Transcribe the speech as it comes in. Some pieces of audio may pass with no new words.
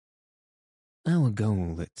Our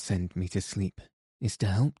goal at Send Me to Sleep is to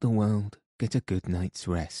help the world get a good night's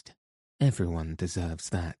rest. Everyone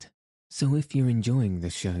deserves that. So if you're enjoying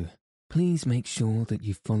the show, please make sure that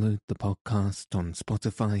you've followed the podcast on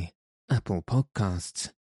Spotify, Apple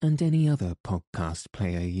Podcasts, and any other podcast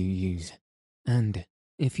player you use. And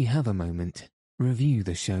if you have a moment, review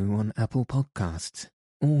the show on Apple Podcasts.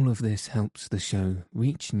 All of this helps the show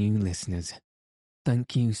reach new listeners.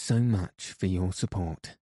 Thank you so much for your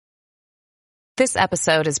support. This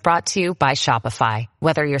episode is brought to you by Shopify.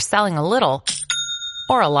 Whether you're selling a little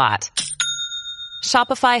or a lot,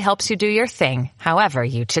 Shopify helps you do your thing, however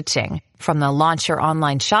you cha-ching. From the launch your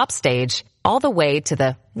online shop stage, all the way to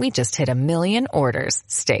the we just hit 1 million orders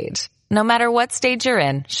stage. No matter what stage you're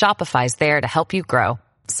in, Shopify's there to help you grow.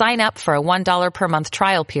 Sign up for a $1 per month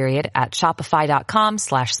trial period at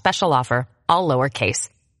shopify.com/special offer, all lowercase.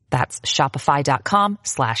 That's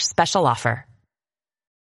shopify.com/special offer.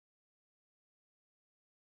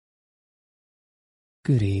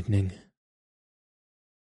 Good evening.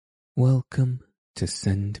 Welcome to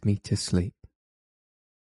Send Me to Sleep,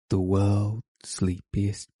 the world's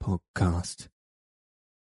sleepiest podcast.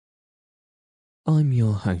 I'm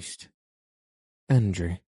your host,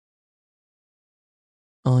 Andrew.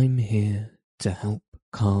 I'm here to help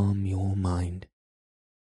calm your mind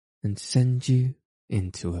and send you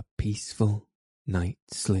into a peaceful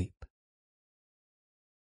night's sleep.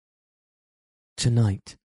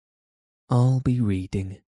 Tonight, I'll be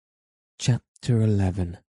reading Chapter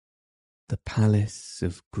 11, The Palace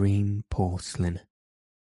of Green Porcelain,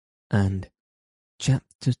 and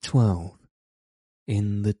Chapter 12,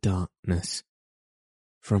 In the Darkness,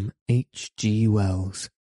 from H.G. Wells'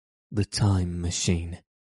 The Time Machine.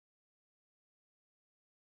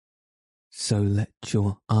 So let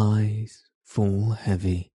your eyes fall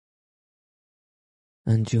heavy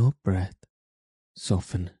and your breath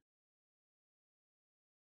soften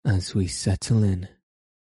as we settle in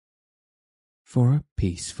for a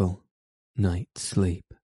peaceful night's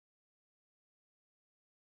sleep.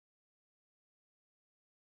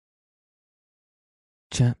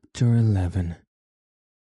 Chapter 11,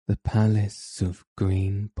 The Palace of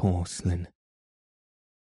Green Porcelain.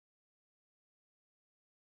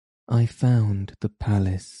 I found the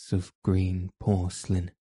Palace of Green Porcelain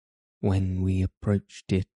when we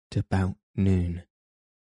approached it about noon,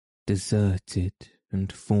 deserted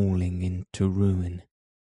and falling into ruin.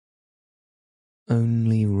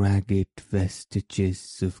 Only ragged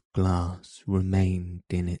vestiges of glass remained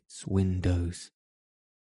in its windows,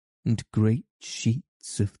 and great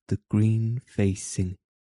sheets of the green facing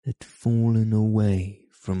had fallen away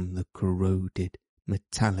from the corroded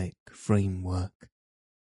metallic framework.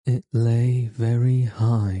 It lay very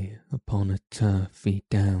high upon a turfy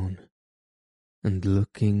down, and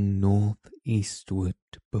looking north-eastward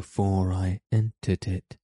before I entered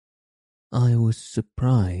it, I was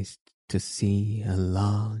surprised to see a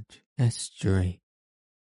large estuary,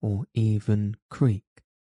 or even creek,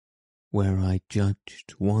 where I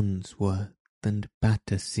judged Wandsworth and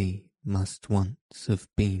Battersea must once have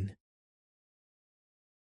been.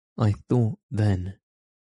 I thought then,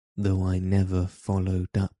 though I never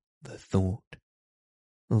followed up the thought,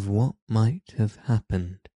 of what might have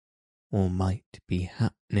happened or might be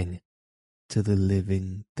happening to the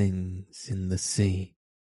living things in the sea.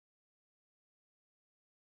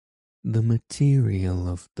 The material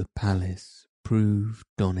of the palace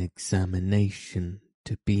proved on examination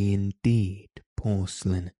to be indeed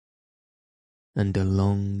porcelain, and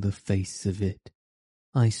along the face of it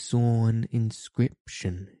I saw an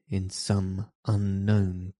inscription in some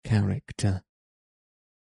unknown character.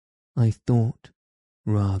 I thought,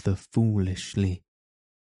 rather foolishly,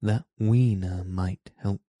 that Weena might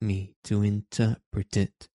help me to interpret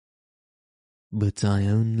it, but I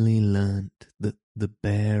only learnt that the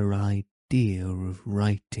bare idea of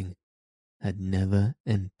writing had never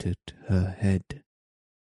entered her head.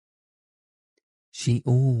 She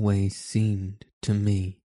always seemed to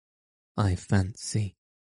me, I fancy,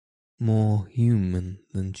 more human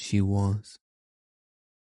than she was,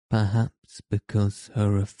 perhaps because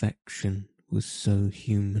her affection was so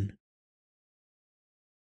human.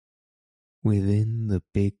 Within the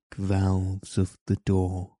big valves of the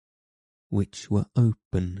door, which were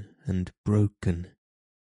open and broken,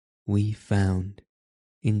 we found,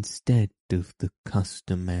 instead of the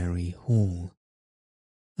customary hall,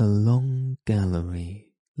 a long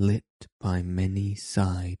gallery lit by many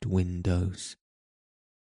side windows.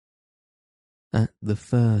 At the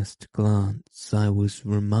first glance I was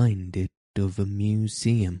reminded of a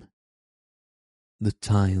museum. The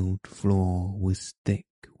tiled floor was thick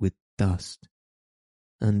with dust,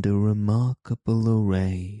 and a remarkable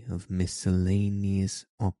array of miscellaneous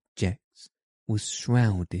objects was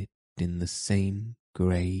shrouded in the same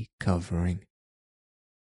grey covering.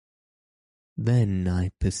 Then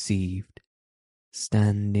I perceived,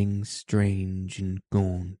 standing strange and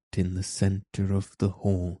gaunt in the centre of the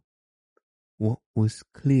hall, what was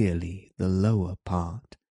clearly the lower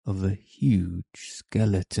part of a huge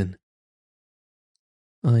skeleton.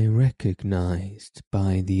 I recognized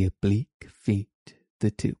by the oblique feet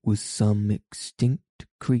that it was some extinct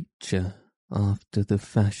creature after the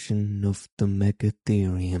fashion of the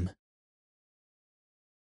Megatherium.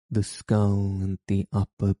 The skull and the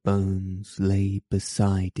upper bones lay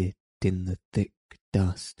beside it in the thick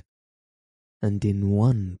dust, and in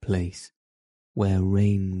one place, where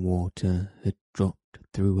rain-water had dropped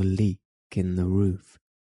through a leak in the roof,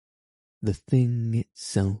 the thing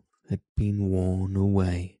itself had been worn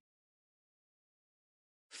away.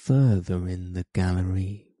 Further in the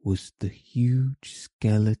gallery was the huge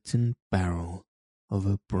skeleton barrel of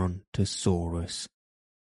a brontosaurus.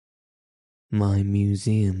 My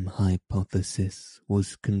museum hypothesis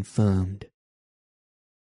was confirmed.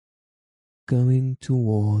 Going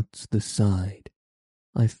towards the side,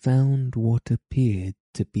 I found what appeared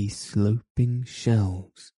to be sloping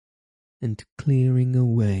shelves, and clearing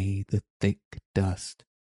away the thick dust,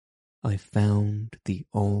 I found the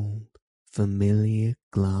old, familiar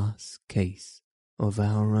glass case of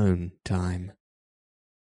our own time.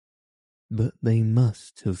 But they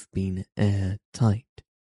must have been airtight,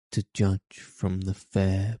 to judge from the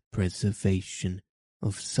fair preservation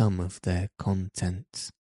of some of their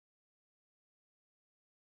contents.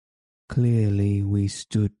 Clearly we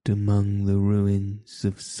stood among the ruins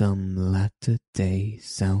of some latter-day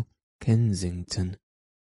South Kensington.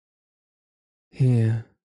 Here,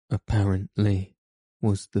 apparently,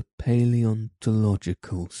 was the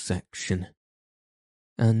paleontological section,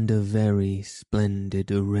 and a very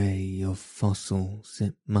splendid array of fossils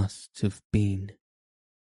it must have been,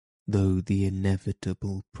 though the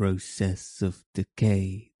inevitable process of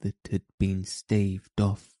decay that had been staved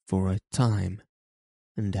off for a time,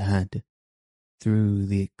 and had, through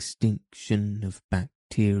the extinction of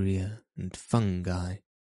bacteria and fungi,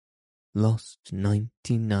 lost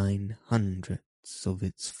 99 hundredths of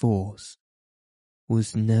its force,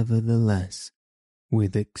 was nevertheless,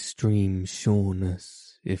 with extreme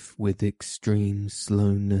sureness, if with extreme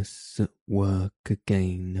slowness, at work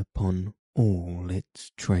again upon all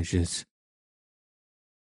its treasures.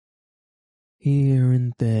 Here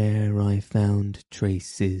and there I found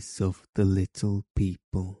traces of the little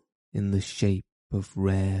people in the shape of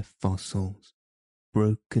rare fossils,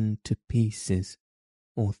 broken to pieces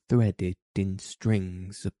or threaded in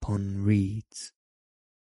strings upon reeds.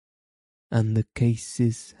 And the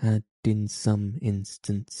cases had in some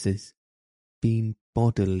instances been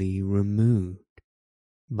bodily removed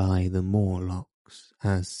by the Morlocks,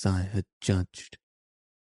 as I had judged.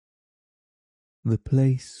 The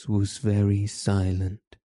place was very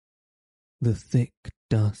silent. The thick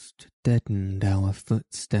dust deadened our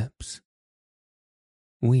footsteps.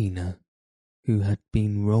 Weena, who had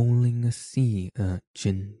been rolling a sea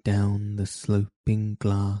urchin down the sloping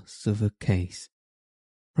glass of a case,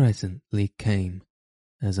 presently came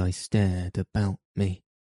as I stared about me,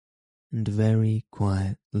 and very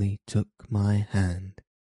quietly took my hand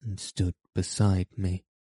and stood beside me.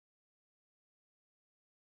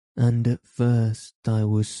 And at first I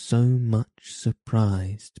was so much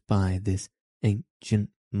surprised by this ancient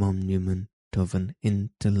monument of an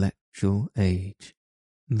intellectual age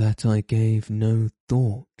that I gave no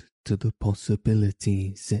thought to the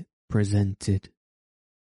possibilities it presented.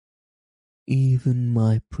 Even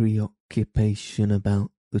my preoccupation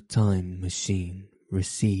about the time machine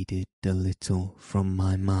receded a little from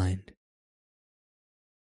my mind.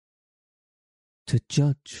 To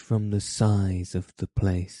judge from the size of the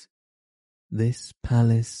place, this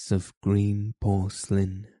palace of green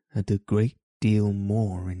porcelain had a great deal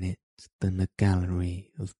more in it than a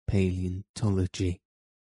gallery of paleontology.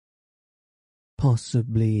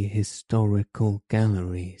 Possibly historical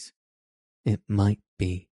galleries, it might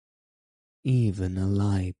be, even a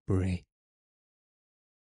library.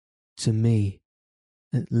 To me,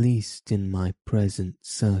 at least in my present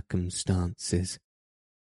circumstances,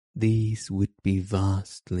 these would be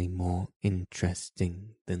vastly more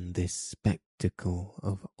interesting than this spectacle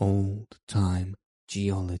of old-time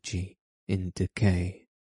geology in decay.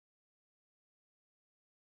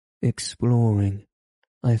 Exploring,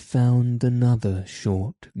 I found another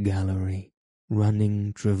short gallery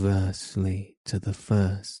running transversely to the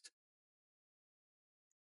first.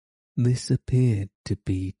 This appeared to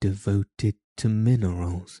be devoted to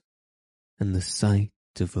minerals, and the sight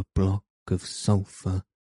of a block of sulphur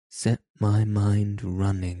set my mind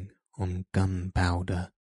running on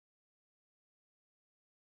gunpowder.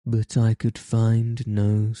 But I could find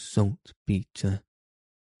no saltpetre,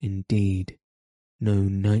 indeed, no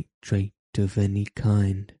nitrate of any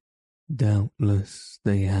kind. Doubtless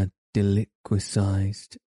they had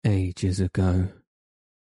deliquesced ages ago.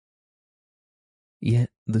 Yet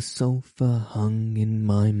the sulphur hung in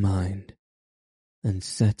my mind and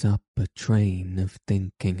set up a train of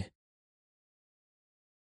thinking.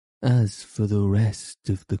 As for the rest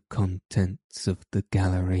of the contents of the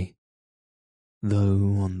gallery,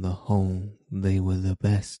 though on the whole they were the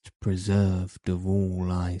best preserved of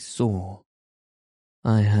all I saw,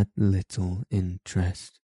 I had little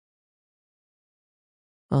interest.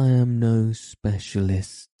 I am no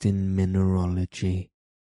specialist in mineralogy,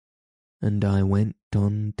 and I went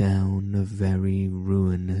on down a very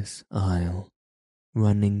ruinous aisle,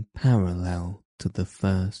 running parallel to the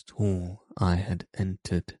first hall I had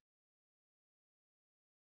entered.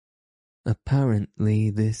 Apparently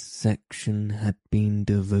this section had been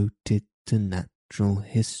devoted to natural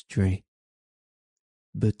history,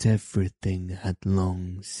 but everything had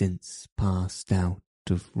long since passed out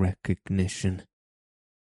of recognition.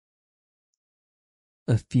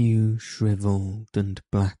 A few shrivelled and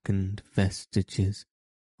blackened vestiges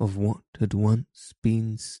of what had once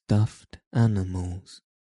been stuffed animals,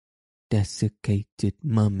 desiccated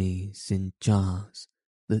mummies in jars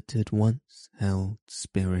that had once held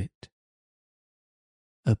spirit,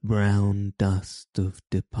 a brown dust of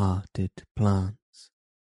departed plants,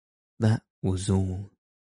 that was all.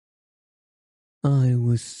 I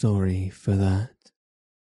was sorry for that,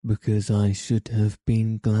 because I should have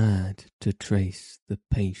been glad to trace the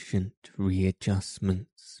patient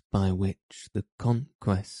readjustments by which the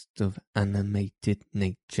conquest of animated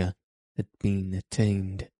nature had been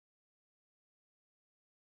attained.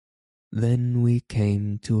 Then we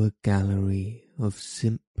came to a gallery of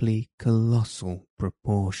simply colossal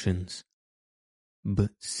proportions,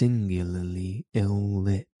 but singularly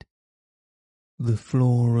ill-lit, the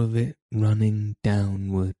floor of it running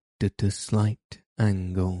downward at a slight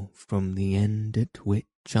angle from the end at which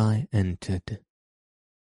I entered.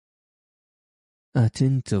 At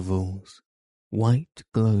intervals, white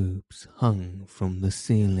globes hung from the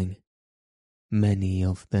ceiling, many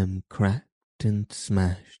of them cracked and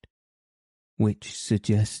smashed, which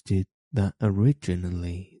suggested that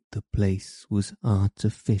originally the place was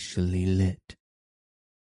artificially lit.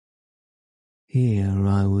 Here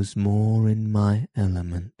I was more in my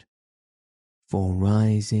element, for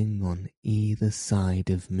rising on either side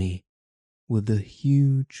of me were the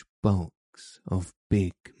huge bulks of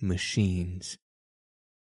big machines,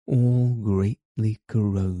 all greatly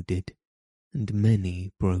corroded and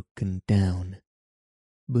many broken down,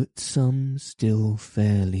 but some still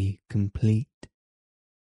fairly complete.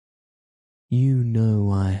 You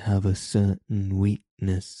know I have a certain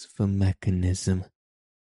weakness for mechanism,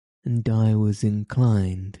 and I was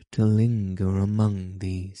inclined to linger among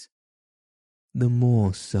these, the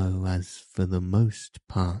more so as for the most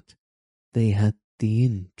part they had the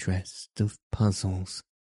interest of puzzles,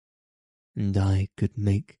 and I could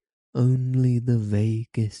make only the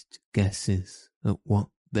vaguest guesses at what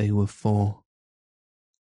they were for.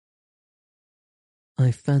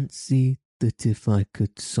 I fancied that if I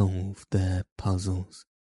could solve their puzzles,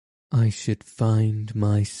 I should find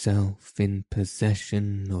myself in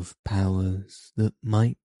possession of powers that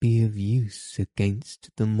might be of use against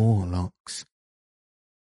the Morlocks.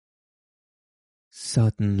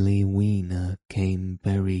 Suddenly Weena came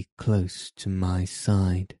very close to my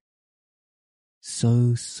side,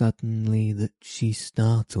 so suddenly that she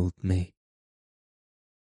startled me.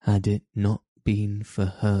 Had it not been for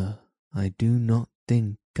her, I do not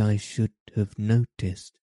think I should have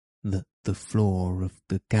noticed that the floor of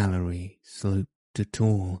the gallery sloped at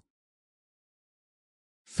all.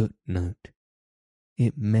 Footnote: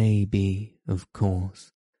 it may be, of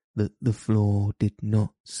course, that the floor did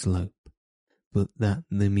not slope, but that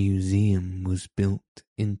the museum was built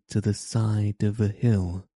into the side of a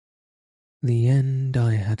hill. The end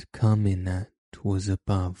I had come in at was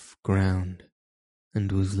above ground,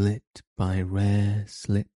 and was lit by rare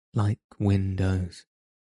slit-like windows.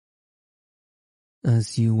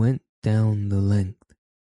 As you went down the length,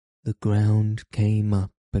 the ground came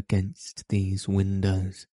up against these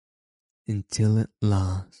windows, until at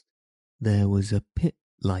last there was a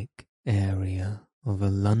pit-like area of a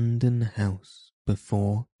London house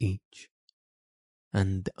before each,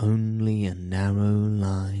 and only a narrow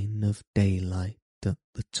line of daylight at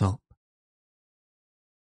the top.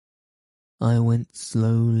 I went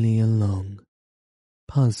slowly along,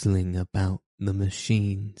 puzzling about the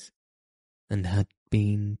machines, and had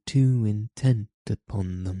been too intent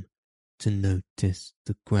upon them to notice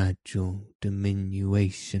the gradual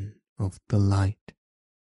diminution of the light,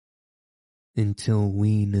 until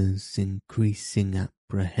Wiener's increasing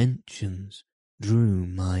apprehensions drew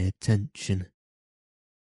my attention.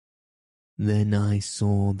 Then I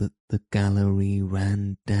saw that the gallery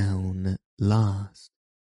ran down at last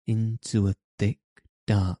into a thick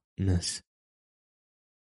darkness.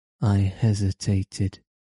 I hesitated,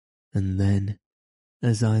 and then,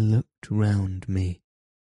 as I looked round me,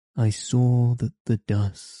 I saw that the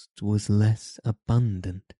dust was less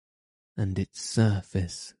abundant and its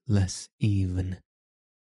surface less even.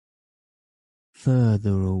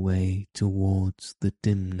 Further away towards the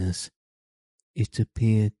dimness, it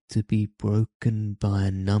appeared to be broken by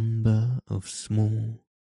a number of small,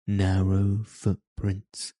 narrow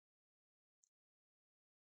footprints.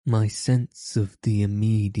 My sense of the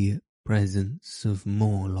immediate presence of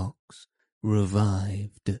Morlocks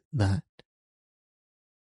revived at that.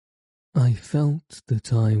 I felt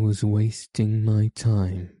that I was wasting my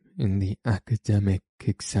time in the academic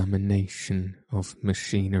examination of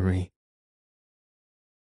machinery.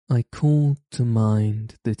 I called to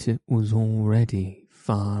mind that it was already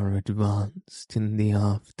far advanced in the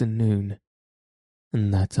afternoon,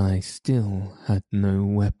 and that I still had no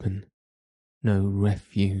weapon, no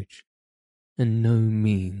refuge, and no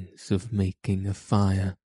means of making a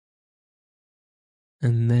fire.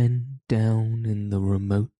 And then down in the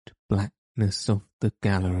remote blackness of the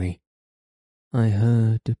gallery, I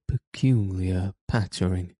heard a peculiar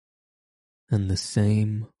pattering, and the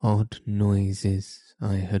same odd noises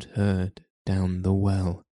I had heard down the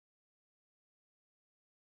well.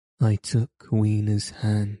 I took Wiener's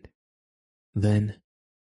hand, then,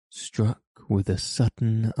 struck with a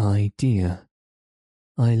sudden idea,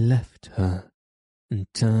 I left her and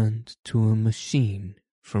turned to a machine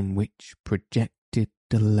from which projected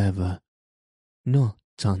a lever, not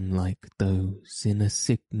unlike those in a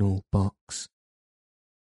signal box.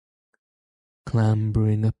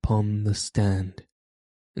 Clambering upon the stand,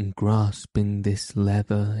 and grasping this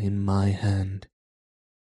lever in my hand,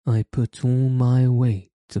 I put all my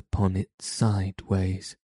weight upon it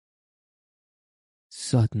sideways.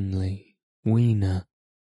 Suddenly, Wiener,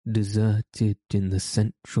 deserted in the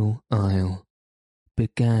central aisle,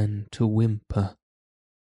 began to whimper.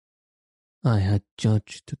 I had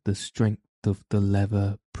judged the strength of the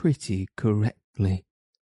lever pretty correctly,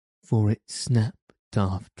 for it snapped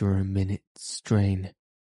after a minute's strain,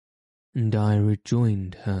 and I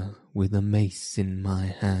rejoined her with a mace in my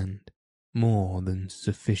hand, more than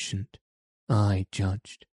sufficient, I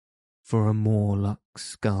judged, for a Morlock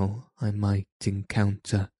skull I might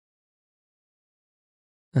encounter.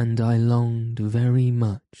 And I longed very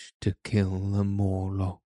much to kill a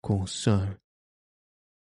Morlock or so.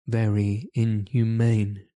 Very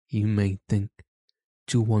inhumane, you may think,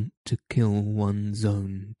 to want to kill one's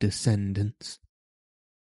own descendants.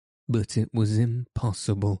 But it was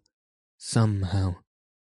impossible, somehow,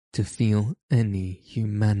 to feel any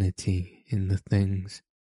humanity in the things.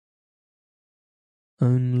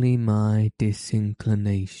 Only my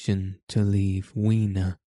disinclination to leave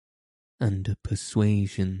Wiener, and a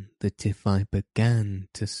persuasion that if I began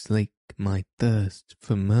to slake my thirst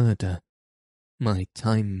for murder, my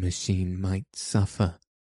time machine might suffer,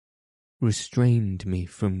 restrained me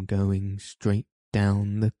from going straight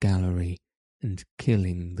down the gallery and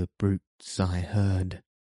killing the brutes I heard.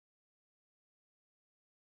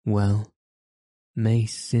 Well,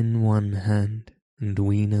 mace in one hand and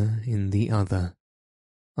Wiener in the other,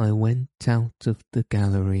 I went out of the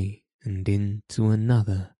gallery and into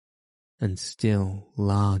another and still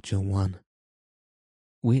larger one,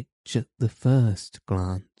 which at the first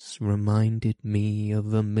glance reminded me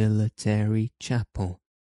of a military chapel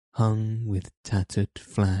hung with tattered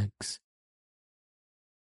flags.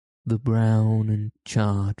 The brown and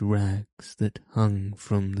charred rags that hung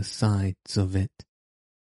from the sides of it,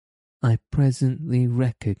 I presently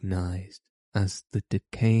recognized as the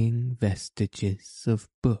decaying vestiges of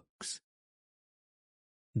books.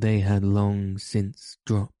 They had long since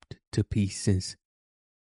dropped to pieces,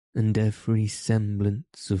 and every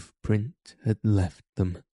semblance of print had left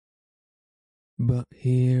them. But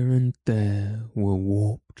here and there were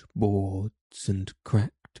warped boards and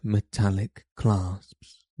cracked metallic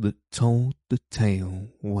clasps that told the tale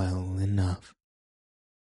well enough.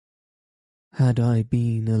 Had I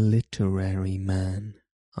been a literary man,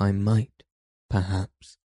 I might,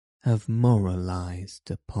 perhaps, have moralized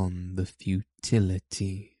upon the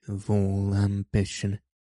futility of all ambition.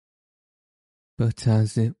 But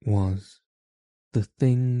as it was, the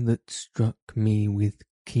thing that struck me with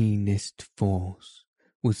keenest force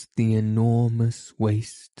was the enormous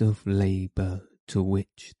waste of labour to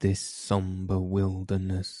which this sombre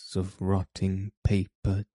wilderness of rotting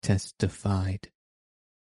paper testified.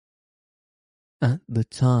 At the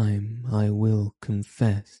time I will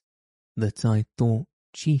confess that I thought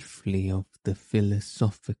chiefly of the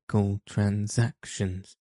philosophical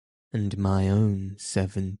transactions and my own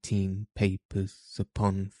 17 papers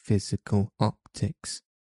upon physical optics.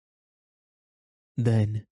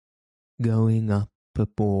 Then, going up a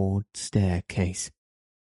broad staircase,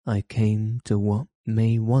 I came to what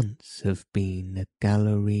may once have been a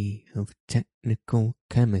gallery of technical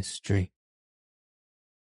chemistry,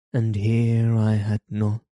 and here I had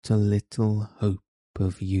not a little hope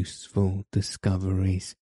of useful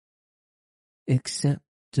discoveries, except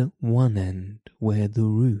at one end where the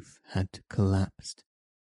roof had collapsed.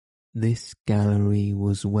 This gallery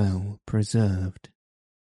was well preserved.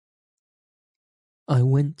 I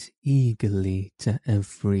went eagerly to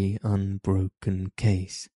every unbroken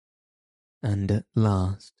case, and at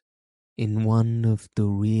last, in one of the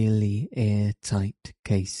really airtight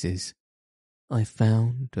cases, I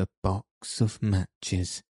found a box of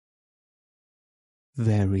matches.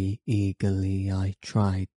 Very eagerly I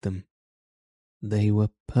tried them. They were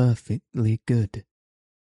perfectly good.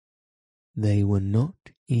 They were not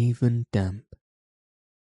even damp.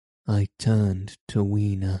 I turned to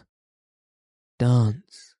Weena.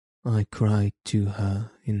 "Dance," I cried to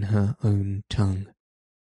her in her own tongue,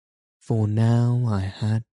 for now I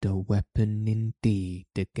had a weapon indeed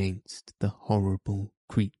against the horrible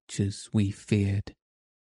creatures we feared.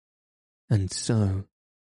 And so,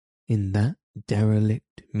 in that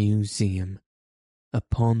derelict museum,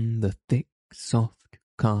 upon the thick soft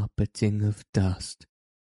carpeting of dust,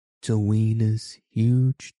 to Weena's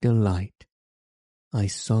huge delight, I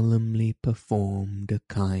solemnly performed a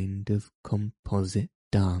kind of composite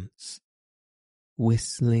dance,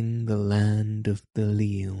 whistling the Land of the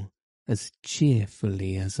Leal as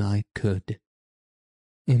cheerfully as I could.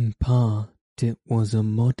 In part it was a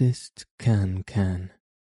modest can-can,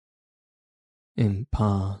 in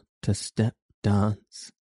part a step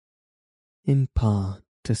dance, in part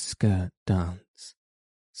a skirt dance,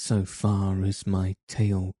 so far as my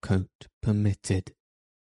tailcoat permitted,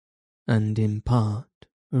 and in part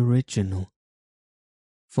original,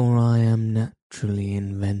 for I am naturally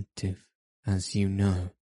inventive, as you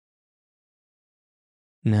know.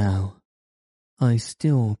 Now, I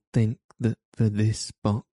still think that for this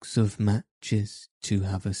box of matches to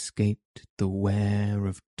have escaped the wear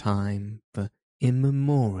of time for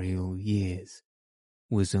immemorial years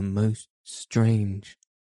was a most strange,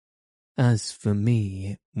 as for me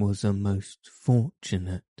it was a most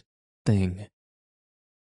fortunate thing.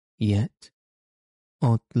 Yet,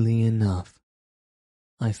 oddly enough,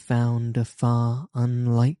 I found a far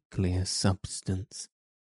unlikelier substance,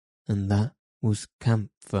 and that was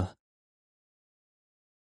camphor.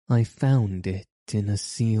 I found it in a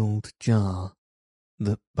sealed jar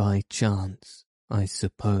that by chance, I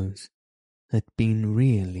suppose, had been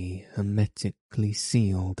really hermetically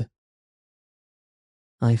sealed.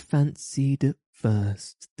 I fancied at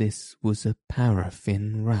first this was a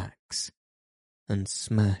paraffin wax, and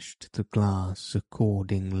smashed the glass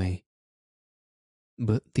accordingly.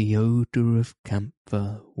 But the odour of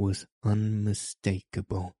camphor was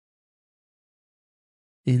unmistakable.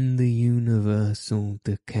 In the universal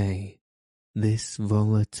decay, this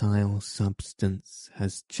volatile substance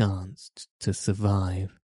has chanced to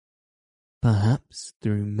survive, perhaps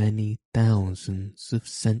through many thousands of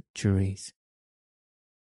centuries.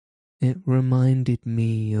 It reminded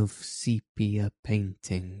me of sepia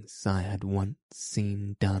paintings I had once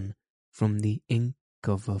seen done from the ink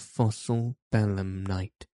of a fossil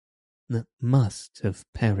belemnite that must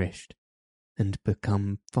have perished and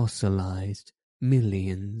become fossilized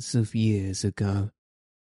millions of years ago.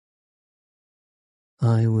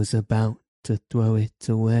 I was about to throw it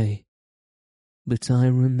away, but I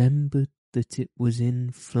remembered that it was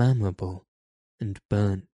inflammable and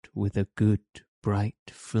burnt with a good bright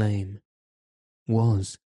flame,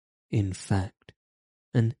 was, in fact,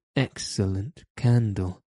 an excellent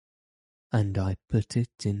candle, and I put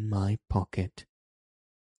it in my pocket.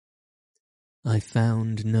 I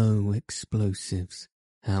found no explosives,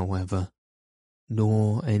 however,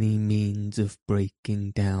 nor any means of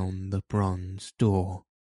breaking down the bronze door.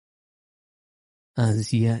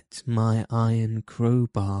 As yet my iron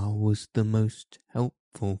crowbar was the most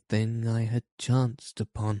helpful thing I had chanced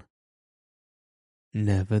upon.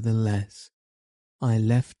 Nevertheless, I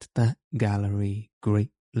left that gallery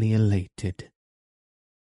greatly elated.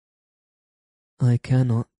 I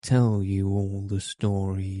cannot tell you all the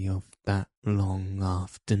story of that long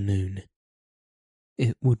afternoon.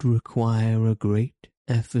 It would require a great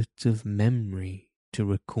effort of memory to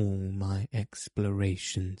recall my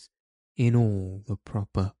explorations in all the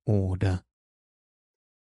proper order.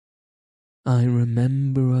 I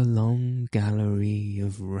remember a long gallery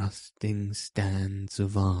of rusting stands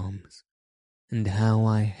of arms, and how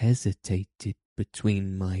I hesitated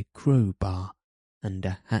between my crowbar and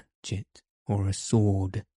a hatchet or a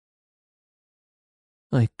sword.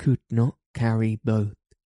 I could not carry both,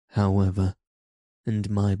 however, and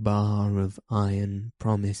my bar of iron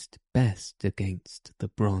promised best against the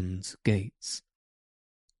bronze gates.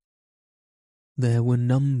 There were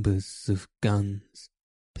numbers of guns,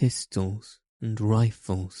 pistols, and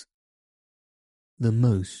rifles. The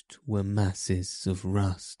most were masses of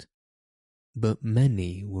rust, but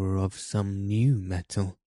many were of some new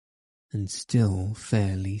metal, and still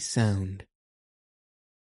fairly sound.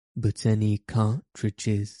 But any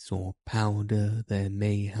cartridges or powder there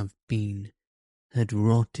may have been had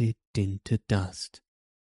rotted into dust.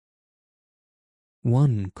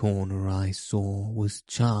 One corner I saw was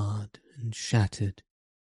charred and shattered,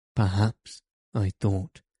 perhaps, I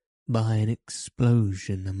thought, by an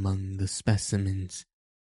explosion among the specimens.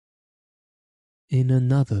 In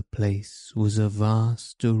another place was a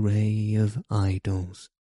vast array of idols,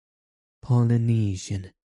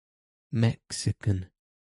 Polynesian, Mexican,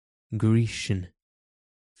 Grecian,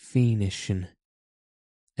 Phoenician,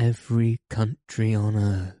 every country on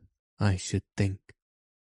earth, I should think.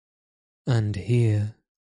 And here,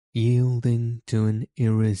 yielding to an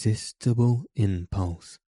irresistible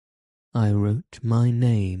impulse, I wrote my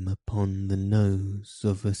name upon the nose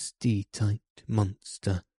of a steatite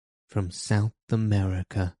monster from South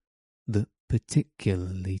America that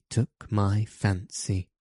particularly took my fancy.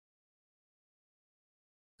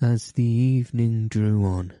 As the evening drew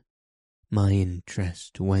on, my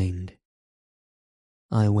interest waned.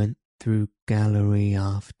 I went through gallery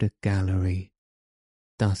after gallery,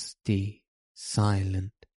 dusty,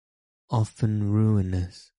 silent, often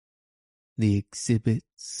ruinous, the exhibits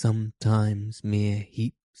sometimes mere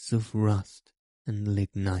heaps of rust and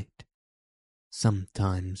lignite,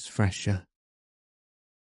 sometimes fresher.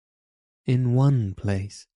 In one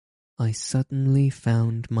place I suddenly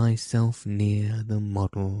found myself near the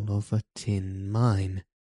model of a tin mine,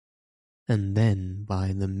 and then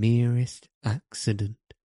by the merest accident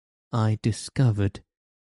I discovered,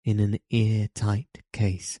 in an ear-tight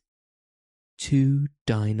case, 2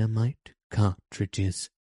 dynamite cartridges.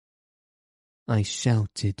 I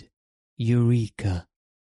shouted, "Eureka!"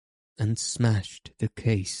 and smashed the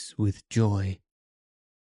case with joy.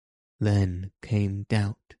 Then came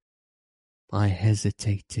doubt. I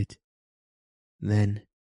hesitated. Then,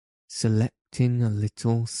 selecting a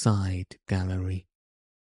little side gallery,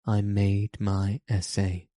 I made my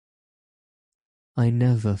essay. I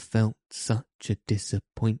never felt such a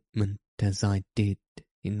disappointment as I did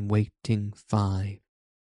in waiting 5,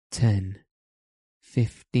 10,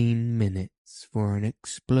 15 minutes for an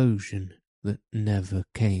explosion that never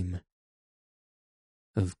came.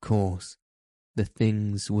 Of course, the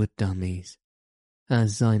things were dummies,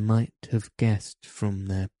 as I might have guessed from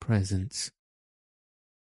their presence.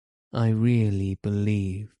 I really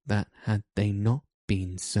believe that had they not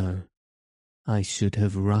been so, I should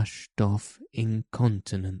have rushed off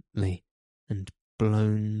incontinently and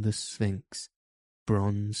blown the Sphinx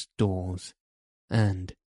bronze doors,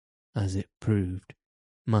 and, as it proved,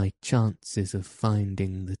 my chances of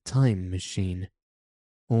finding the time machine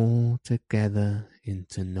altogether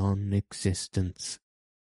into non-existence.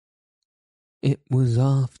 It was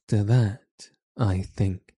after that, I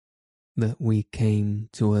think, that we came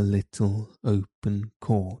to a little open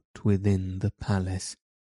court within the palace.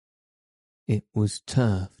 It was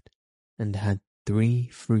turfed and had 3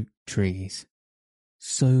 fruit trees,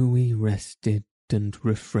 so we rested and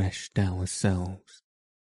refreshed ourselves.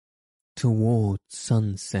 Towards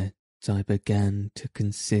sunset I began to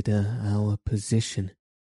consider our position.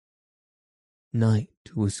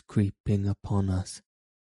 Night was creeping upon us,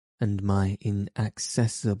 and my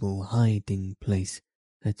inaccessible hiding place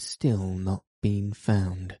had still not been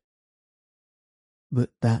found.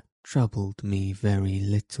 But that troubled me very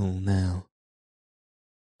little now.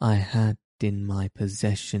 I had in my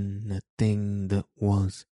possession a thing that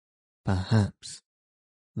was, perhaps,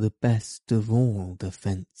 the best of all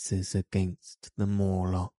defences against the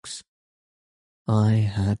Morlocks. I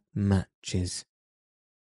had matches.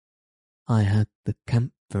 I had the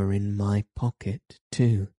camphor in my pocket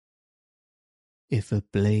too, if a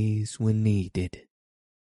blaze were needed.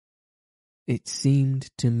 It seemed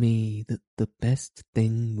to me that the best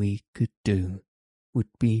thing we could do would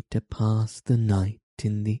be to pass the night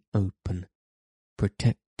in the open,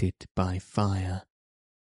 protected by fire.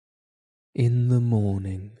 In the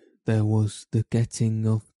morning there was the getting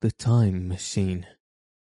of the time machine.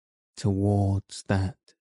 Towards that,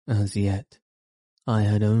 as yet, I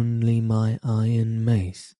had only my iron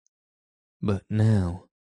mace, but now,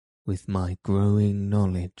 with my growing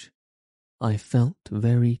knowledge, I felt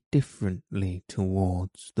very differently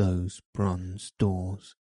towards those bronze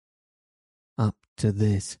doors. Up to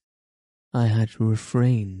this, I had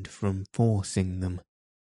refrained from forcing them,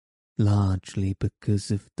 largely because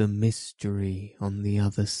of the mystery on the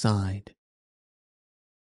other side.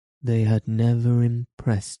 They had never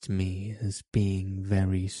impressed me as being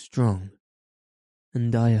very strong,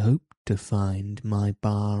 and I hoped to find my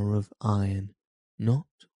bar of iron not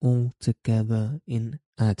altogether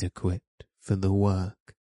inadequate for the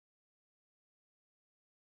work.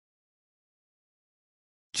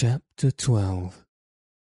 Chapter 12.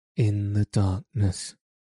 In the Darkness.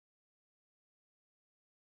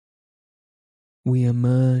 We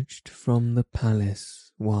emerged from the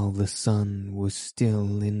palace while the sun was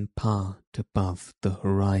still in part above the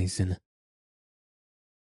horizon.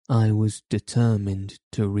 I was determined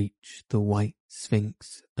to reach the White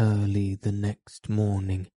Sphinx early the next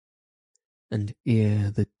morning, and ere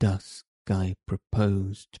the dusk I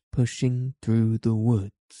proposed pushing through the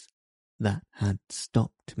woods that had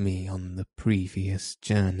stopped me on the previous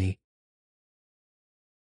journey.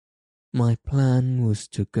 My plan was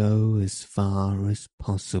to go as far as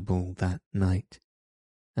possible that night,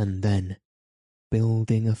 and then,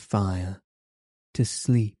 building a fire, to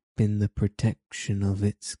sleep in the protection of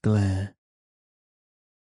its glare.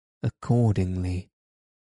 Accordingly,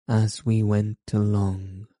 as we went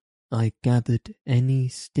along, I gathered any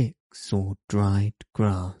sticks or dried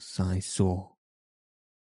grass I saw,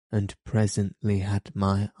 and presently had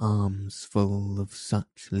my arms full of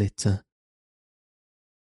such litter.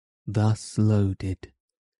 Thus loaded,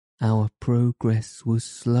 our progress was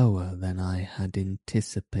slower than I had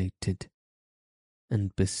anticipated,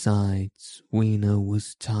 and besides Weena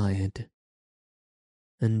was tired,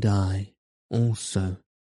 and I, also,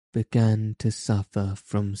 began to suffer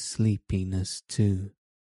from sleepiness too,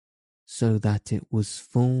 so that it was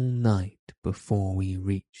full night before we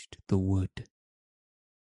reached the wood.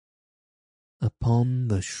 Upon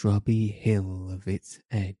the shrubby hill of its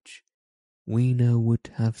edge, Weena would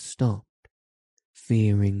have stopped,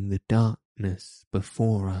 fearing the darkness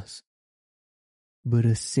before us, but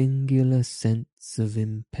a singular sense of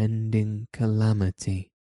impending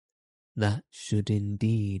calamity, that should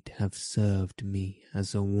indeed have served me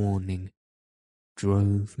as a warning,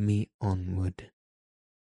 drove me onward.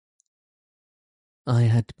 I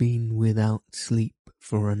had been without sleep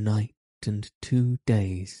for a night and 2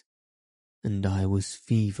 days, and I was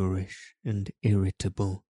feverish and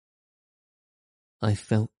irritable. I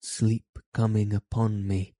felt sleep coming upon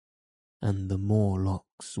me, and the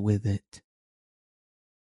Morlocks with it.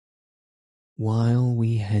 While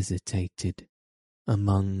we hesitated,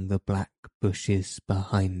 among the black bushes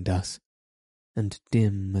behind us, and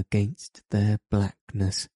dim against their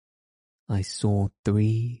blackness, I saw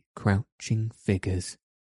 3 crouching figures.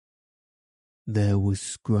 There was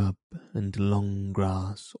scrub and long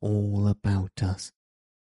grass all about us,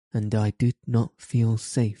 and I did not feel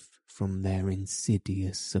safe from their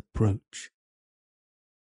insidious approach.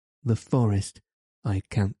 The forest, I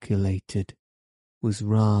calculated, was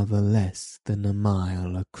rather less than a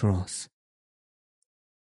mile across.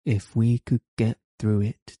 If we could get through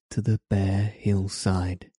it to the bare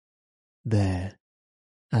hillside, there,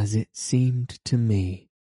 as it seemed to me,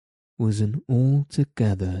 was an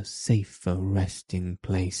altogether safer resting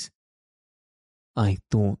place. I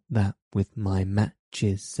thought that with my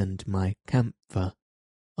matches and my camphor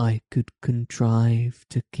I could contrive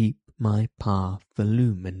to keep my path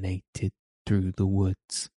illuminated through the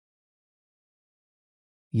woods.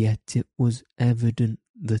 Yet it was evident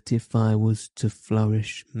that if I was to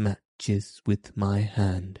flourish matches with my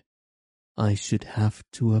hand, I should have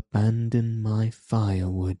to abandon my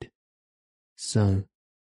firewood. So,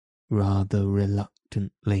 rather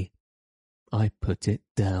reluctantly, I put it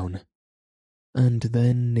down, and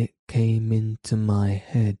then it came into my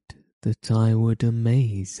head that I would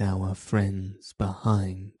amaze our friends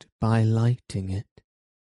behind by lighting it.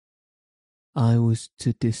 I was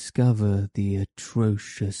to discover the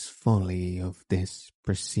atrocious folly of this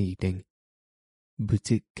proceeding,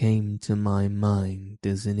 but it came to my mind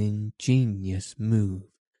as an ingenious move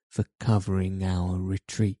for covering our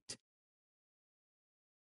retreat.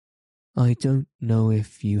 I don't know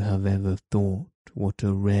if you have ever thought what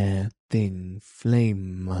a rare thing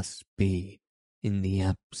flame must be in the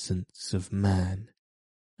absence of man.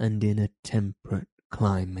 and in a temperate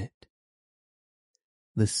climate.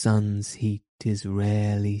 The sun's heat is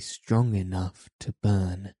rarely strong enough to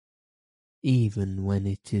burn, even when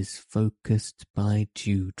it is focused by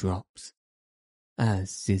dewdrops,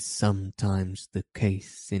 as is sometimes the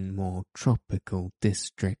case in more tropical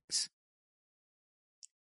districts.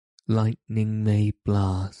 Lightning may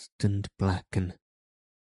blast and blacken,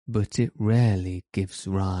 but it rarely gives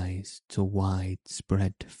rise to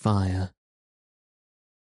widespread fire.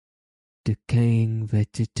 Decaying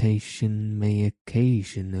vegetation may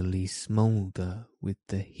occasionally smoulder with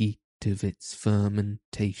the heat of its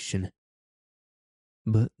fermentation,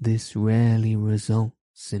 but this rarely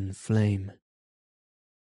results in flame.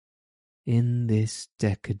 In this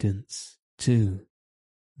decadence, too,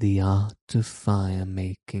 the art of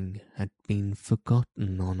fire-making had been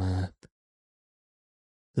forgotten on earth.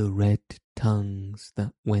 The red tongues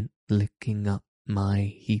that went licking up my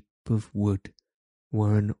heap of wood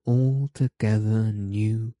were an altogether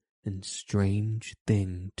new and strange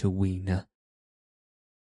thing to Weena.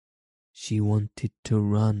 She wanted to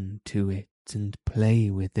run to it and play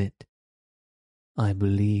with it. I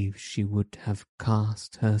believe she would have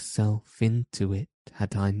cast herself into it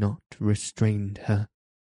had I not restrained her.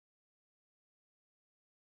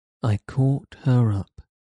 I caught her up,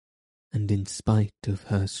 and in spite of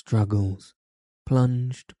her struggles,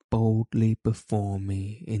 plunged boldly before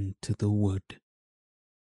me into the wood.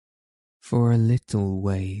 For a little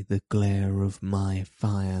way the glare of my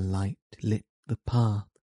firelight lit the path.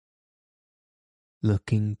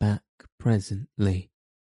 Looking back presently,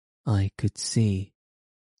 I could see,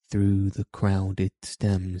 through the crowded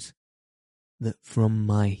stems, that from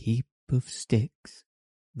my heap of sticks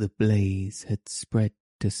the blaze had spread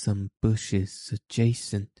to some bushes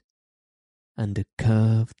adjacent, and a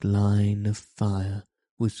curved line of fire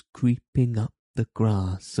was creeping up the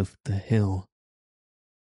grass of the hill.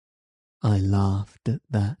 I laughed at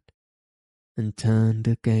that, and turned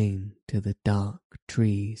again to the dark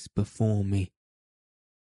trees before me.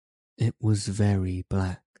 It was very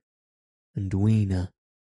black, and Weena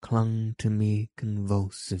clung to me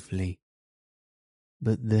convulsively,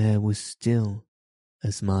 but there was still,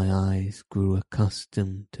 as my eyes grew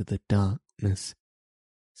accustomed to the darkness,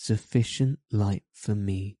 sufficient light for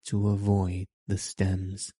me to avoid the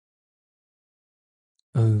stems.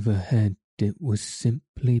 Overhead it was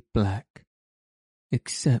simply black,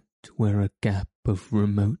 except where a gap of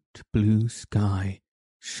remote blue sky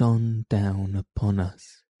shone down upon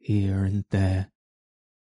us here and there.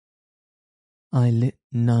 I lit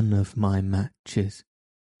none of my matches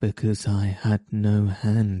because I had no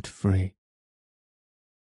hand free.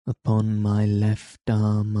 Upon my left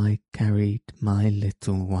arm I carried my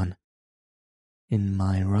little one. In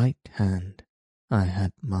my right hand I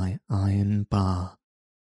had my iron bar.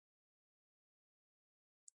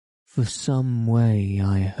 For some way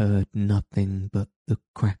I heard nothing but the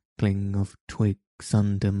crackling of twigs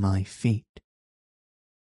under my feet,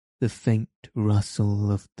 the faint rustle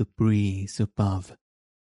of the breeze above,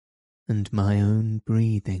 and my own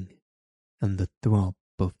breathing and the throb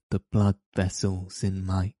of the blood vessels in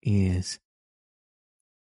my ears.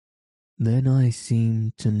 Then I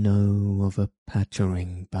seemed to know of a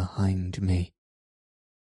pattering behind me.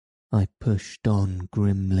 I pushed on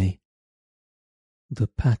grimly. The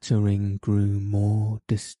pattering grew more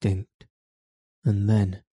distinct, and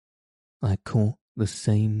then I caught the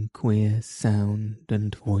same queer sound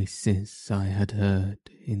and voices I had heard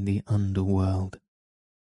in the underworld.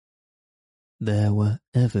 There were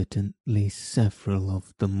evidently several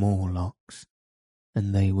of the Morlocks,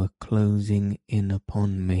 and they were closing in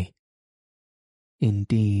upon me.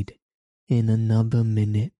 Indeed, in another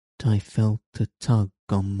minute I felt a tug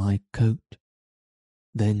on my coat,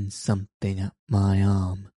 then something at my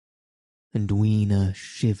arm, and Weena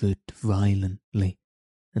shivered violently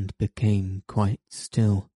and became quite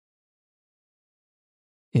still.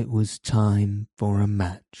 It was time for a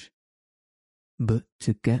match, but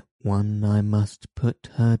to get one I must put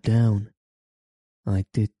her down. I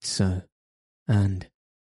did so, and,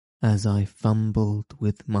 as I fumbled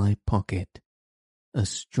with my pocket, a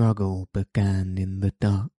struggle began in the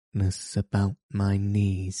darkness about my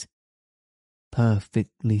knees,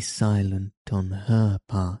 perfectly silent on her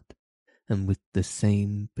part, and with the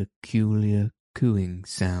same peculiar cooing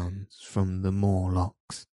sounds from the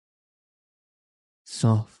Morlocks.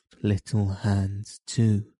 Soft little hands,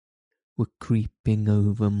 too, were creeping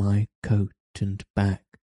over my coat and back,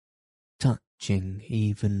 touching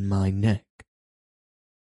even my neck.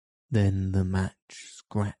 Then the match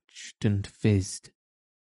scratched and fizzed.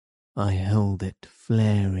 I held it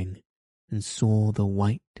flaring and saw the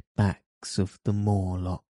white backs of the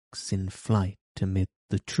Morlocks in flight amid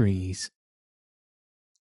the trees.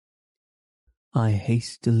 I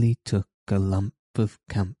hastily took a lump of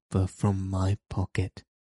camphor from my pocket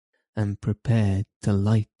and prepared to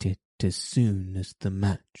light it as soon as the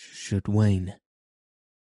match should wane.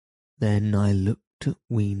 Then I looked at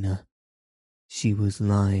Weena. She was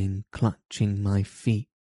lying clutching my feet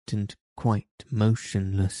and quite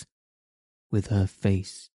motionless, with her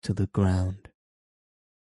face to the ground.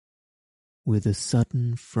 With a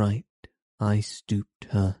sudden fright, I stooped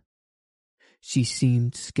her. She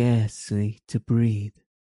seemed scarcely to breathe.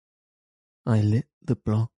 I lit the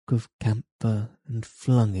block of camphor and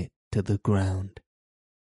flung it to the ground,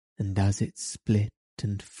 and as it split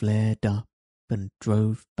and flared up and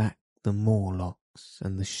drove back the Morlocks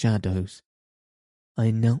and the shadows, I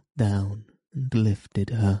knelt down and lifted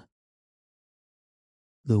her.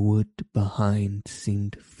 The wood behind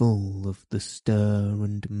seemed full of the stir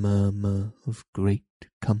and murmur of great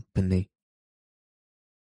company.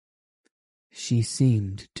 She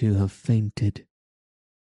seemed to have fainted.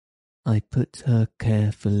 I put her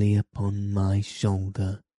carefully upon my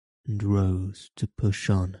shoulder and rose to push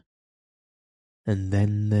on. And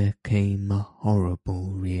then there came a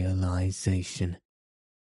horrible realization.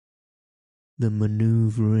 The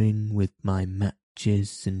manoeuvring with my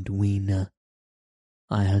matches and Weena,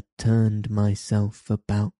 I had turned myself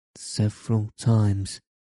about several times,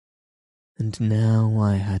 and now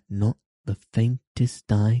I had not the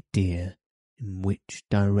faintest idea in which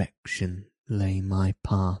direction lay my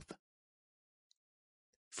path.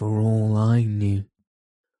 For all I knew,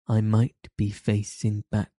 I might be facing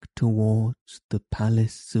back towards the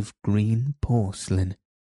Palace of Green Porcelain.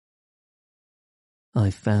 I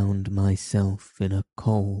found myself in a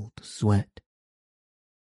cold sweat.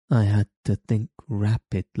 I had to think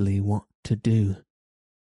rapidly what to do.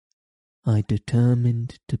 I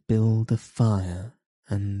determined to build a fire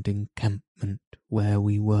and encampment where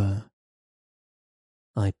we were.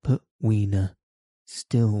 I put Weena,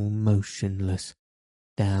 still motionless,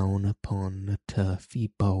 down upon a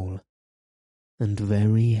turfy bowl, and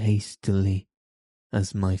very hastily,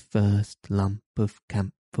 as my first lump of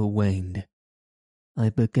camphor waned, I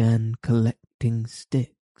began collecting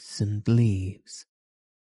sticks and leaves.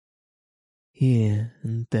 Here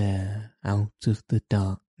and there, out of the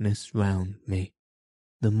darkness round me,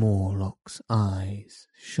 the Morlock's eyes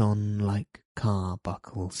shone like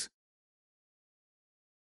carbuncles.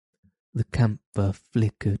 The camphor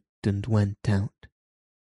flickered and went out.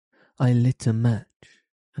 I lit a match,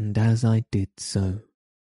 and as I did so,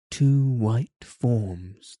 two white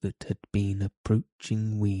forms that had been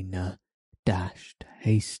approaching Weena dashed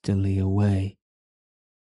hastily away.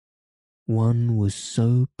 One was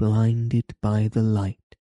so blinded by the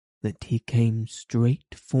light that he came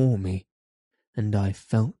straight for me, and I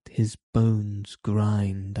felt his bones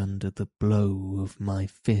grind under the blow of my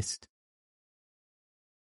fist.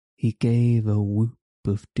 He gave a whoop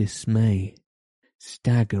of dismay,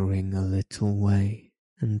 staggering a little way,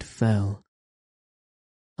 and fell.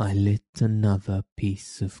 I lit another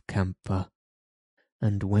piece of camphor,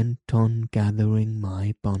 and went on gathering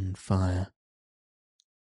my bonfire.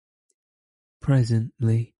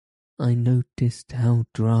 Presently I noticed how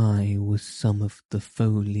dry was some of the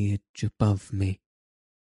foliage above me,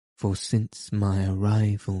 for since my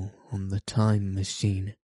arrival on the time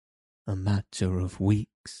machine, a matter of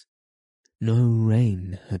weeks, no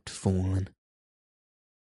rain had fallen.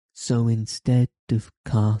 So instead of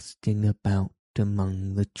casting about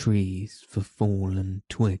among the trees for fallen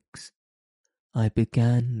twigs, I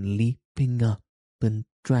began leaping up and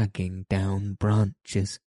dragging down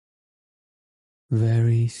branches.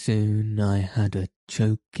 Very soon I had a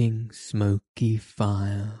choking, smoky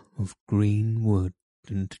fire of green wood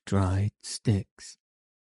and dried sticks,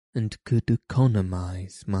 and could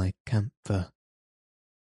economize my camphor.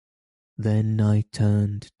 Then I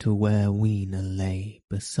turned to where Weena lay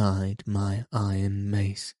beside my iron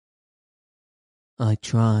mace. I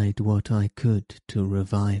tried what I could to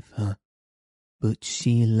revive her, but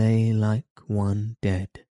she lay like one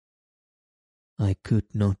dead. I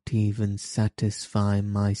could not even satisfy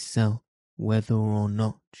myself whether or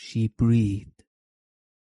not she breathed.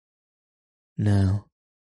 Now,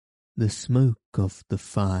 the smoke of the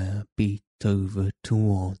fire beat over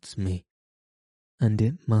towards me, and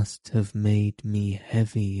it must have made me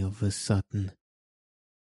heavy of a sudden.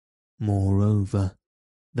 Moreover,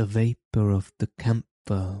 the vapour of the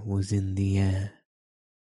camphor was in the air.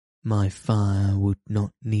 My fire would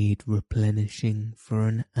not need replenishing for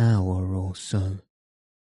an hour or so.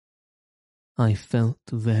 I felt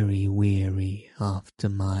very weary after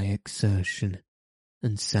my exertion,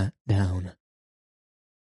 and sat down.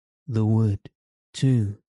 The wood,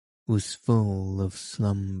 too, was full of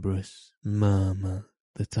slumbrous murmur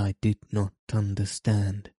that I did not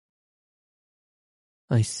understand.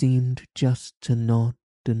 I seemed just to nod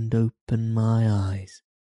and open my eyes,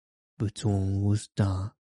 but all was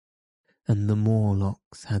dark, and the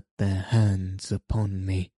Morlocks had their hands upon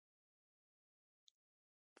me.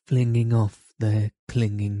 Flinging off their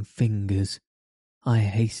clinging fingers, I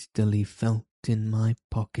hastily felt in my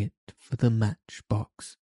pocket for the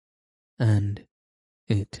matchbox, and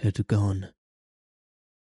it had gone.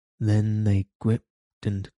 Then they gripped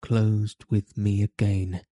and closed with me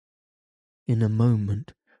again. In a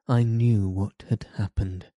moment I knew what had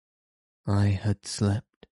happened. I had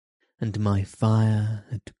slept, and my fire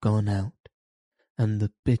had gone out, and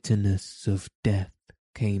the bitterness of death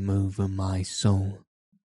came over my soul.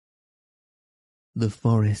 The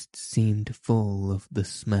forest seemed full of the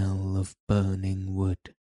smell of burning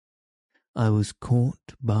wood. I was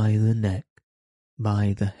caught by the neck,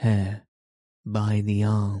 by the hair, by the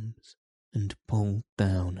arms, and pulled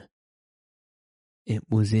down. It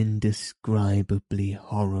was indescribably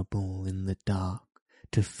horrible in the dark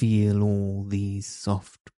to feel all these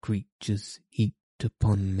soft creatures heaped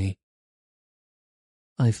upon me.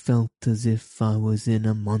 I felt as if I was in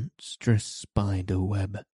a monstrous spider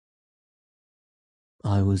web.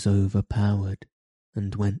 I was overpowered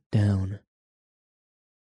and went down.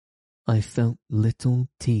 I felt little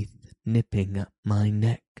teeth nipping at my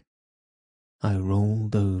neck. I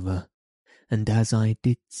rolled over, and as I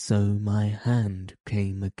did so my hand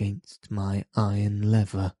came against my iron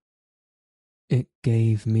lever. It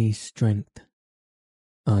gave me strength.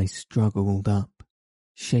 I struggled up,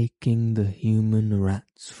 shaking the human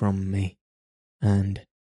rats from me, and,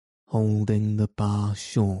 holding the bar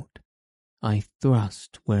short, I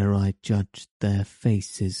thrust where I judged their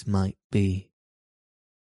faces might be.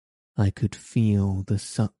 I could feel the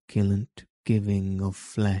succulent giving of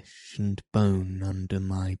flesh and bone under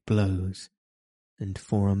my blows, and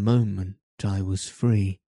for a moment I was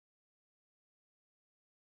free.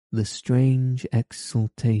 The strange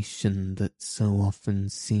exultation that so often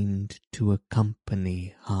seemed to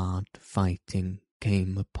accompany hard fighting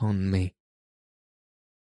came upon me.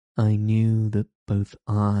 I knew that both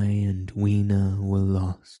I and Weena were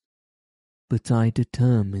lost, but I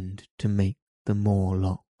determined to make the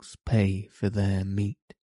Morlocks pay for their meat.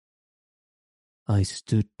 I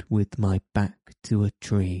stood with my back to a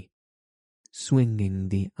tree, swinging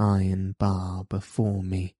the iron bar before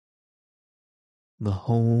me. The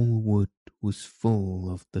whole wood was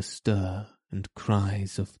full of the stir and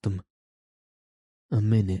cries of them. A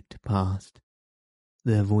minute passed.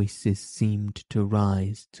 Their voices seemed to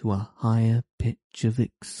rise to a higher pitch of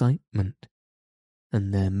excitement,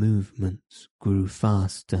 and their movements grew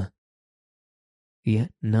faster.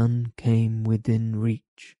 Yet none came within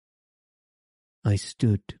reach. I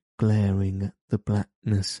stood glaring at the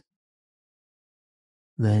blackness.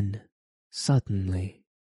 Then, suddenly,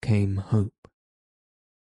 came hope.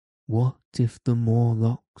 What if the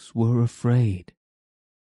Morlocks were afraid?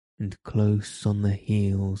 And close on the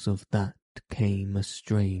heels of that came a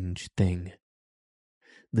strange thing.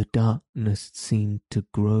 The darkness seemed to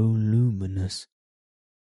grow luminous.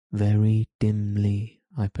 Very dimly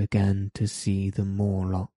I began to see the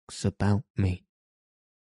Morlocks about me.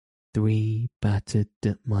 3 battered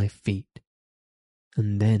at my feet,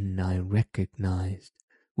 and then I recognized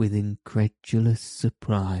with incredulous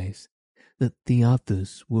surprise that the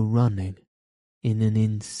others were running in an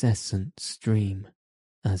incessant stream,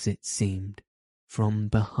 as it seemed, from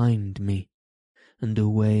behind me and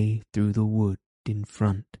away through the wood in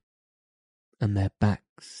front, and their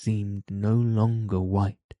backs seemed no longer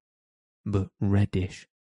white, but reddish.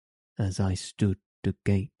 As I stood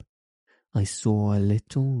agape, I saw a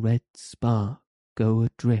little red spark go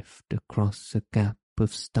adrift across a gap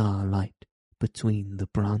of starlight between the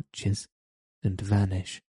branches and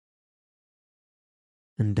vanish.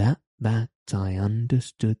 And at that I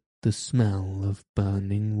understood the smell of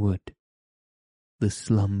burning wood, the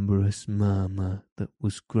slumberous murmur that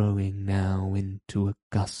was growing now into a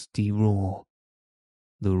gusty roar,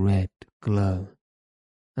 the red glow,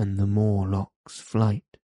 and the Morlock's flight.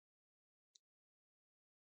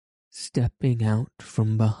 Stepping out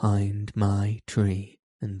from behind my tree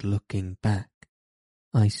and looking back,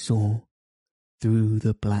 I saw, through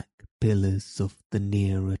the black pillars of the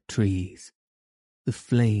nearer trees, the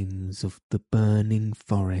flames of the burning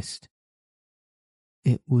forest.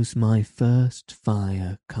 It was my first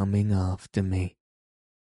fire coming after me.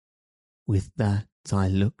 With that I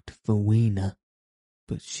looked for Weena,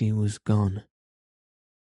 but she was gone.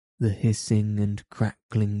 The hissing and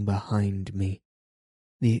crackling behind me,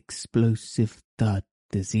 the explosive thud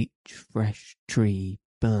as each fresh tree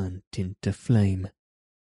burnt into flame,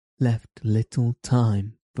 left little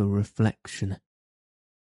time for reflection.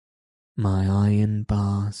 My iron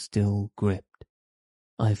bar still gripped,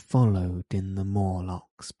 I followed in the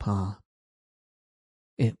Morlock's path.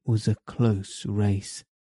 It was a close race.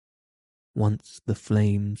 Once the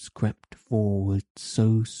flames crept forward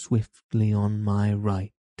so swiftly on my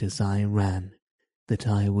right as I ran that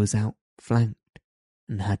I was outflanked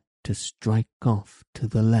and had to strike off to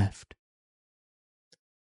the left.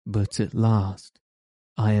 But at last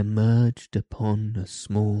I emerged upon a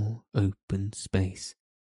small open space,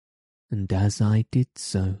 and as I did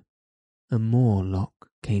so, a Morlock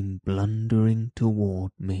came blundering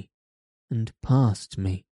toward me and past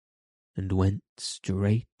me and went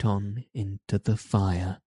straight on into the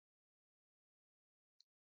fire.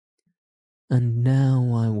 And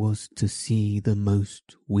now I was to see the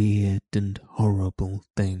most weird and horrible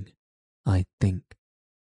thing, I think,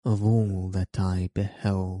 of all that I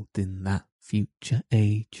beheld in that future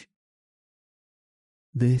age.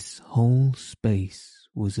 This whole space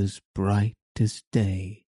was as bright as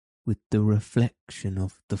day with the reflection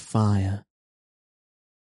of the fire.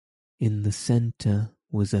 In the centre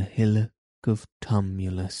was a hillock of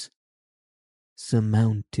tumulus,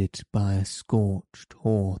 surmounted by a scorched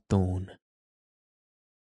hawthorn.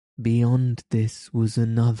 Beyond this was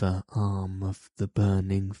another arm of the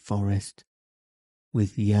burning forest,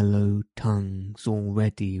 with yellow tongues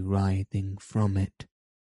already writhing from it,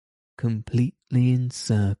 completely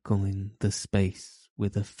encircling the space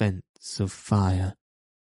with a fence of fire.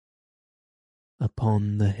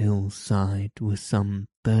 Upon the hillside were some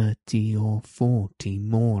 30 or 40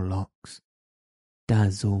 Morlocks,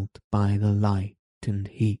 dazzled by the light and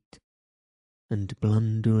heat, and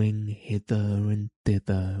blundering hither and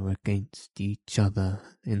thither against each other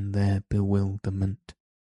in their bewilderment.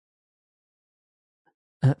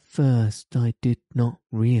 At first I did not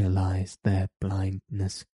realize their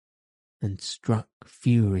blindness, and struck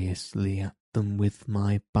furiously at them with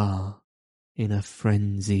my bar in a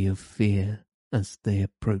frenzy of fear as they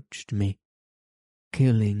approached me,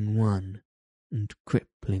 killing one and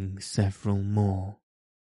crippling several more.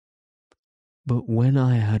 But when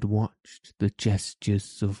I had watched the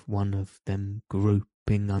gestures of one of them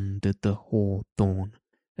groping under the hawthorn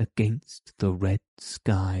against the red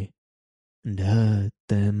sky, and heard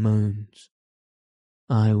their moans,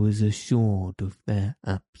 I was assured of their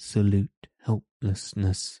absolute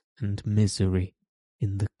helplessness and misery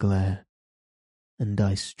in the glare, and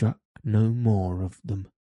I struck no more of them.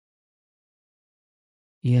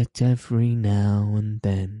 Yet every now and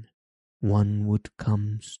then one would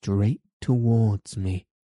come straight towards me,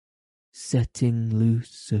 setting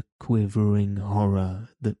loose a quivering horror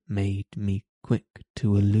that made me quick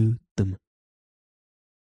to elude them.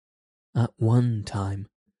 At one time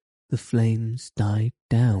the flames died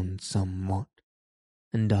down somewhat,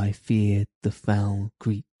 and I feared the foul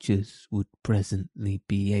creatures would presently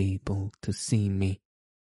be able to see me.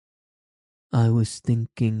 I was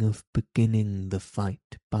thinking of beginning the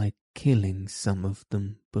fight by killing some of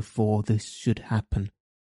them before this should happen,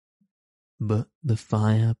 but the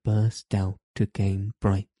fire burst out again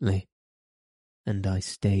brightly, and I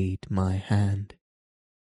stayed my hand.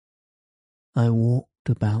 I walked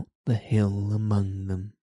about the hill among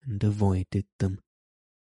them and avoided them,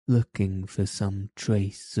 looking for some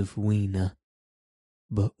trace of Weena,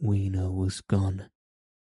 but Weena was gone.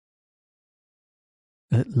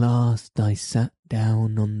 At last I sat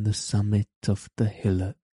down on the summit of the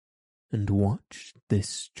hillock and watched this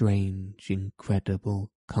strange,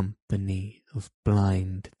 incredible company of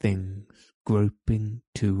blind things groping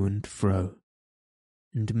to and fro,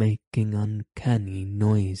 and making uncanny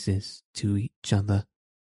noises to each other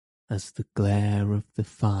as the glare of the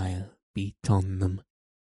fire beat on them.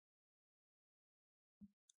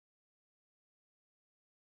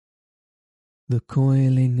 The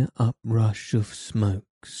coiling uprush of smoke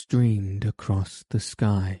streamed across the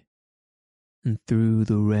sky, and through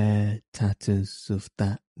the rare tatters of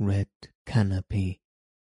that red canopy,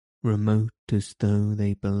 remote as though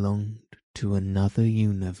they belonged to another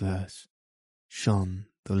universe, shone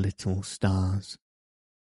the little stars.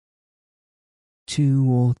 2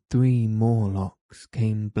 or 3 Morlocks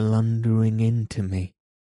came blundering into me,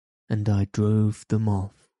 and I drove them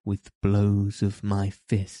off with blows of my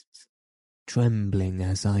fists, trembling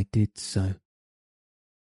as I did so.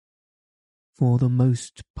 For the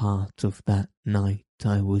most part of that night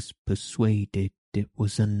I was persuaded it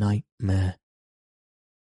was a nightmare.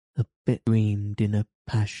 A bit dreamed in a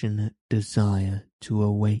passionate desire to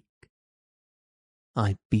awake.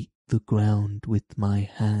 I beat the ground with my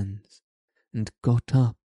hands, and got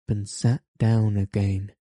up and sat down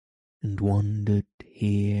again, and wandered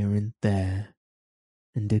here and there,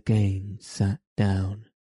 and again sat down.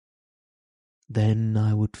 Then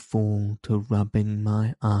I would fall to rubbing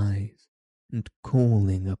my eyes and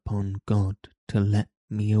calling upon God to let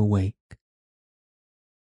me awake.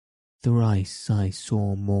 Thrice I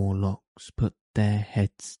saw Morlocks put their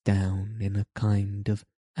heads down in a kind of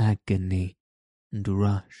agony and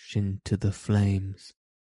rush into the flames,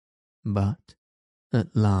 but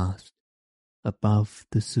at last, above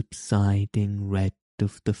the subsiding red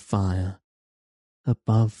of the fire,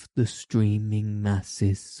 above the streaming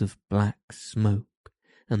masses of black smoke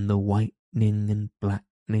and the whitening and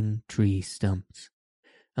blackening tree stumps,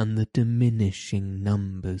 and the diminishing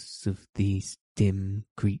numbers of these dim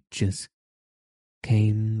creatures,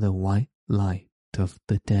 came the white light of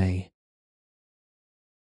the day.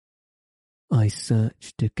 I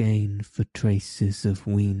searched again for traces of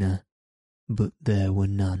Weena, but there were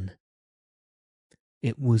none.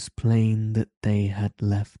 It was plain that they had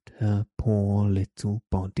left her poor little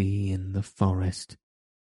body in the forest.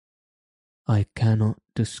 I cannot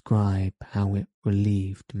describe how it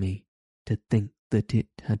relieved me to think that it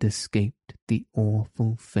had escaped the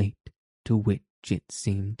awful fate to which it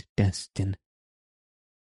seemed destined.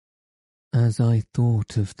 As I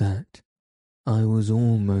thought of that, I was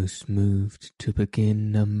almost moved to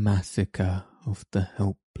begin a massacre of the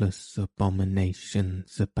helpless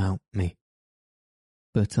abominations about me,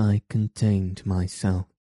 but I contained myself.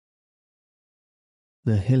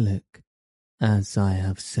 The hillock, as I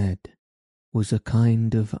have said, was a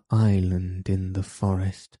kind of island in the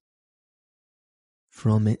forest.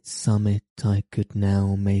 From its summit I could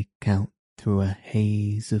now make out through a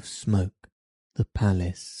haze of smoke the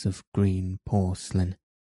palace of green porcelain,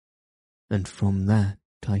 and from that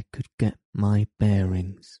I could get my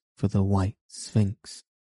bearings for the White Sphinx.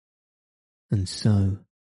 And so,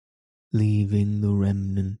 leaving the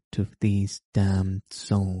remnant of these damned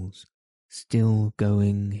souls still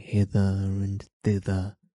going hither and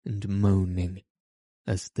thither and moaning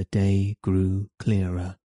as the day grew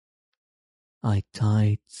clearer, I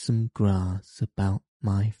tied some grass about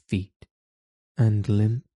my feet and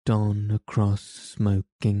limped on across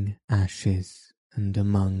smoking ashes and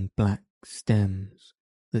among black stems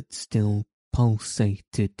that still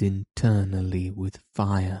pulsated internally with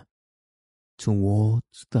fire,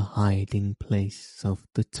 towards the hiding place of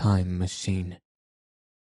the time machine.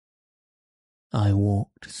 I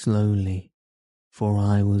walked slowly, for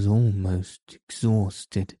I was almost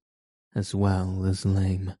exhausted as well as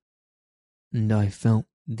lame, and I felt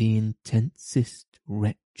the intensest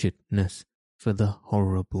wretchedness for the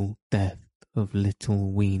horrible death of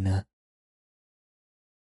little Weena.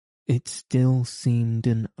 It still seemed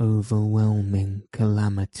an overwhelming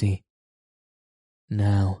calamity.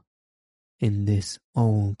 Now, in this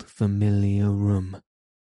old familiar room,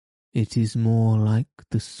 it is more like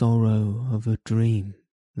the sorrow of a dream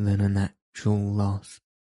than an actual loss.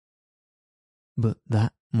 But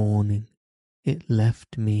that morning it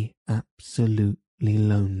left me absolutely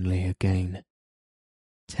lonely again,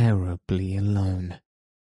 terribly alone.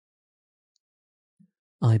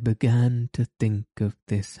 I began to think of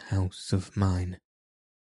this house of mine,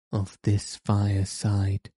 of this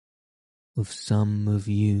fireside, of some of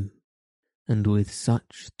you, and with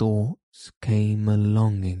such thoughts came a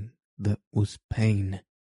longing that was pain.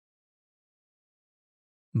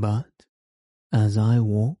 But as I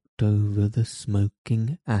walked over the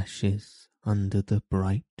smoking ashes under the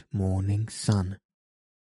bright morning sun,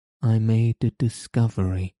 I made a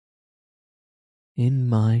discovery. In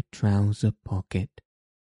my trouser pocket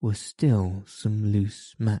were still some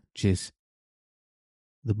loose matches.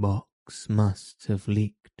 The box must have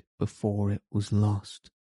leaked before it was lost,